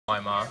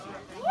Weimar.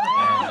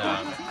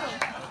 And,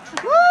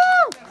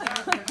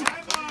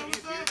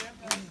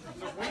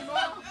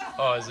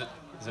 oh, is it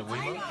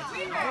Weimar?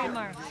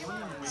 Weimar.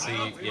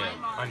 See, yeah,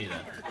 I knew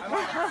that.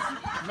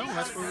 No,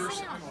 that's what we were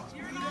saying.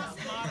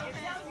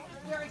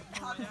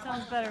 It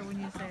sounds better when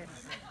you say it.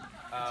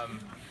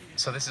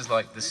 So this is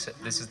like this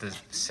is the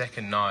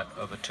second night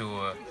of a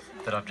tour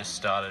that I've just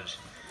started.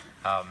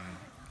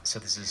 So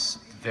this is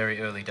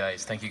very early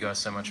days. Thank you guys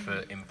so much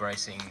for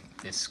embracing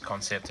this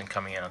concept and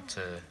coming out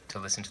to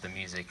listen to the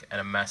music.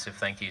 And a massive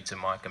thank you to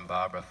Mike and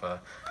Barbara for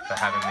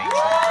having me.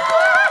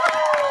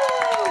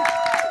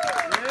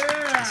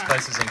 This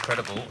place is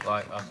incredible.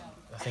 Like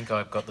I think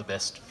I've got the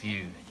best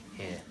view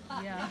here.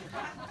 Yeah.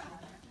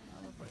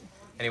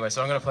 Anyway,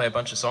 so I'm going to play a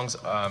bunch of songs.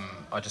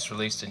 I just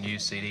released a new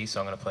CD,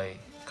 so I'm going to play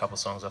a couple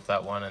songs off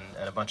that one and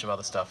a bunch of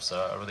other stuff.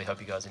 So I really hope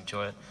you guys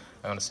enjoy it.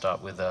 I'm going to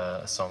start with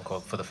a song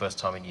called For the First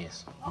Time in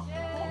Years.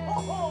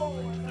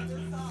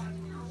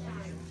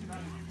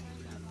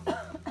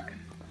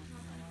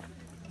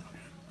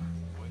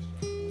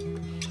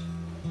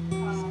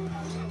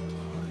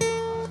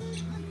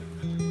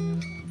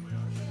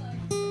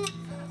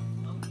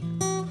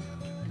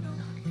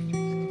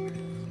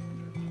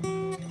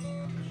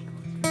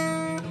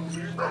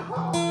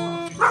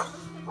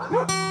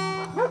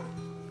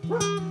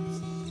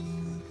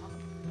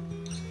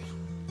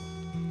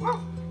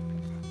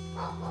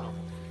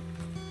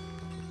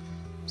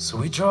 So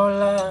we draw a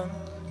line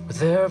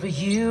with every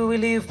year we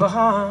leave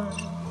behind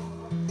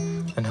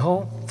and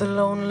hope the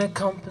lonely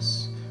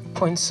compass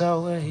points our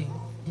way.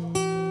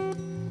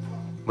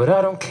 But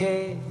I don't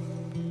care,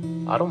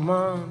 I don't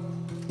mind.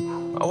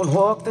 I will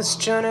walk this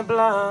journey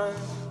blind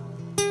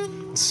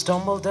and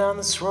stumble down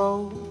this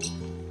road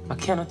I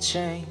cannot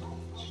change.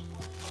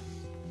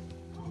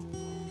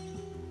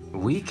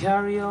 We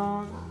carry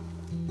on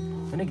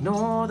and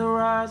ignore the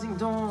rising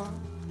dawn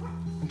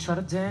and try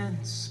to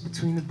dance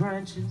between the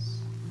branches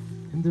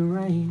in the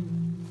rain.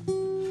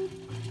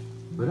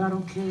 But I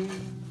don't care,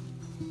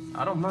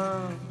 I don't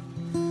mind,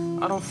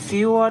 I don't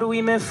feel what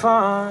we may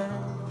find,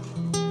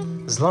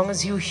 as long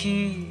as you're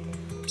here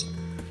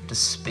to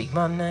speak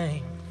my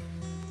name.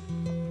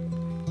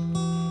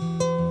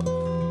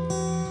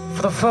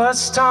 For the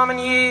first time in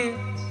years,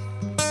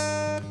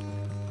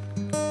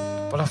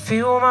 well, I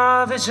feel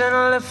my vision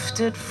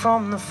lifted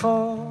from the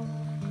fall.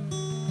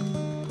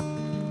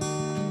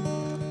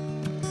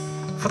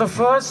 For the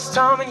first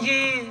time in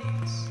years,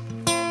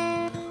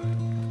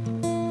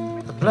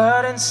 the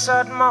blood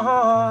inside my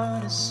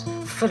heart is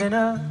filling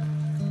up.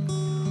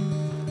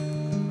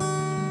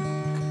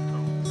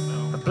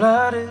 The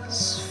blood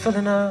is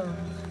filling up.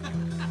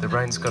 The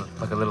rain's got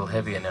like a little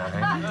heavier now,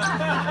 hey?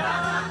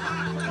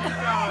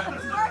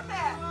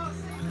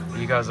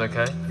 You guys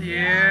okay?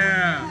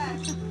 Yeah.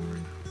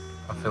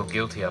 I feel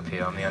guilty up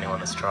here. I'm the only one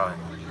that's trying.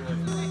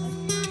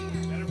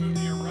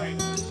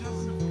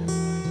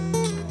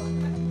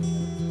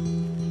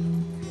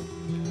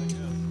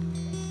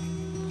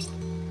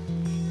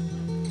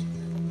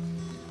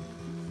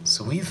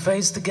 So we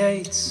faced the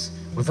gates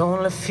with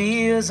only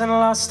fears and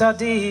lost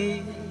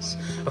ideas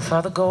of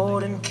how the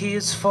golden key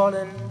is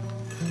falling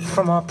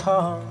from our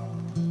palm.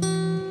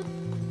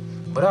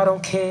 But I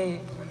don't care,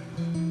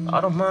 I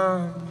don't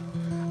mind,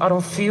 I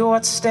don't feel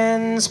what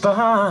stands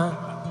behind,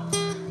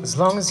 as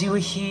long as you were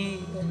here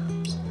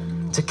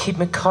to keep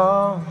me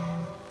calm.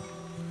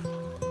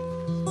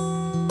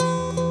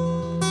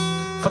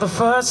 For the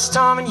first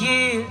time in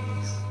years,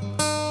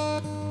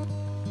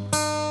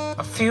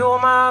 I feel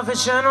my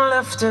vision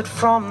lifted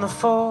from the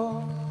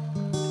fall.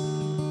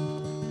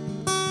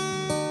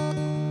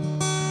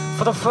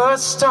 For the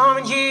first time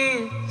in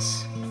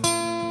years,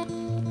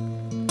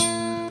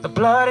 the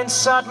blood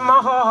inside my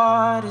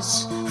heart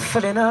is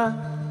filling up.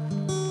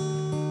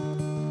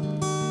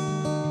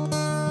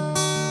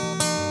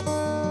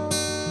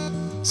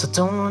 So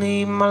don't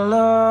leave my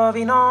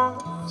loving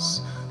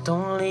arms,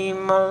 don't leave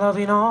my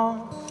loving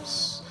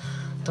arms,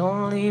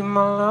 don't leave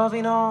my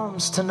loving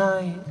arms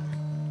tonight.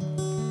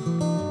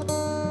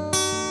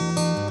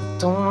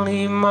 Don't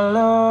leave my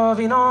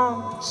loving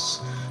arms,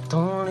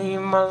 don't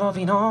leave my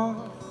loving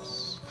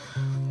arms,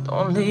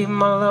 don't leave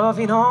my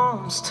loving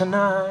arms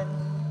tonight.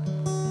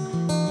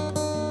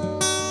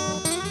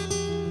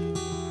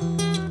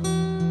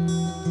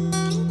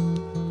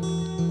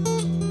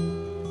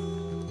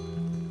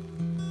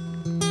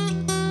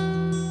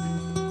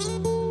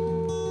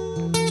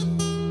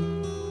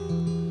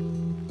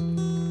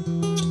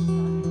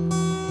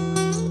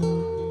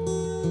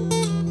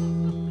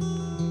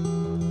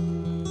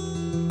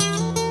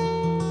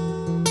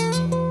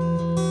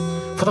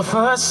 For the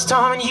first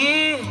time in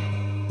years,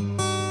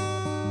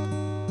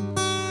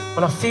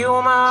 well, I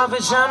feel my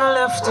vision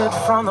lifted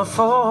from the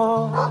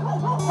fall.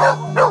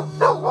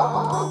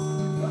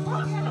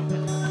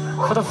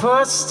 For the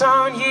first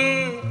time in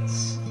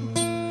years,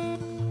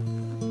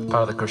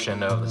 part of the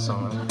crescendo of the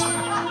song.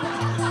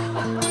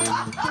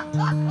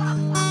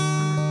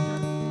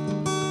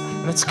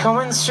 And it's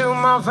coming through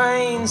my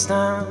veins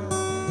now.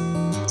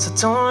 So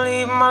don't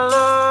leave my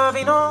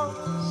loving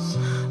arms,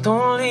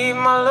 don't leave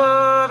my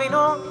loving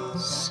arms,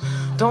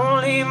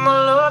 Don't leave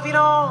my loving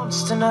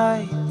arms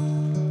tonight.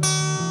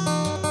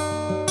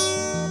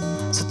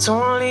 So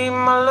don't leave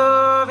my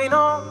loving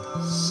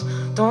arms.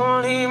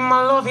 Don't leave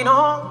my loving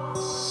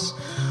arms.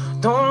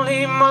 Don't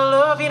leave my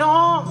loving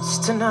arms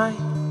tonight.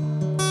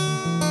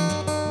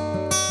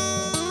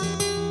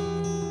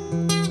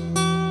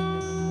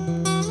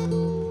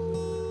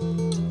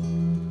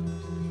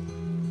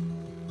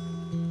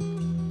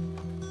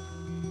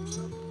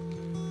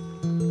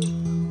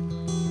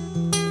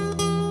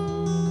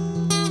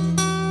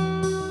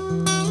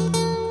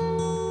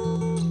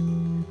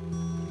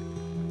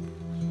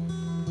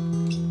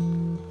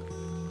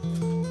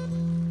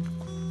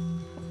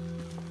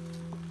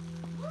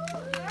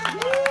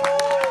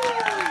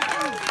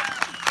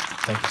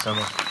 Thank you so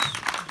much.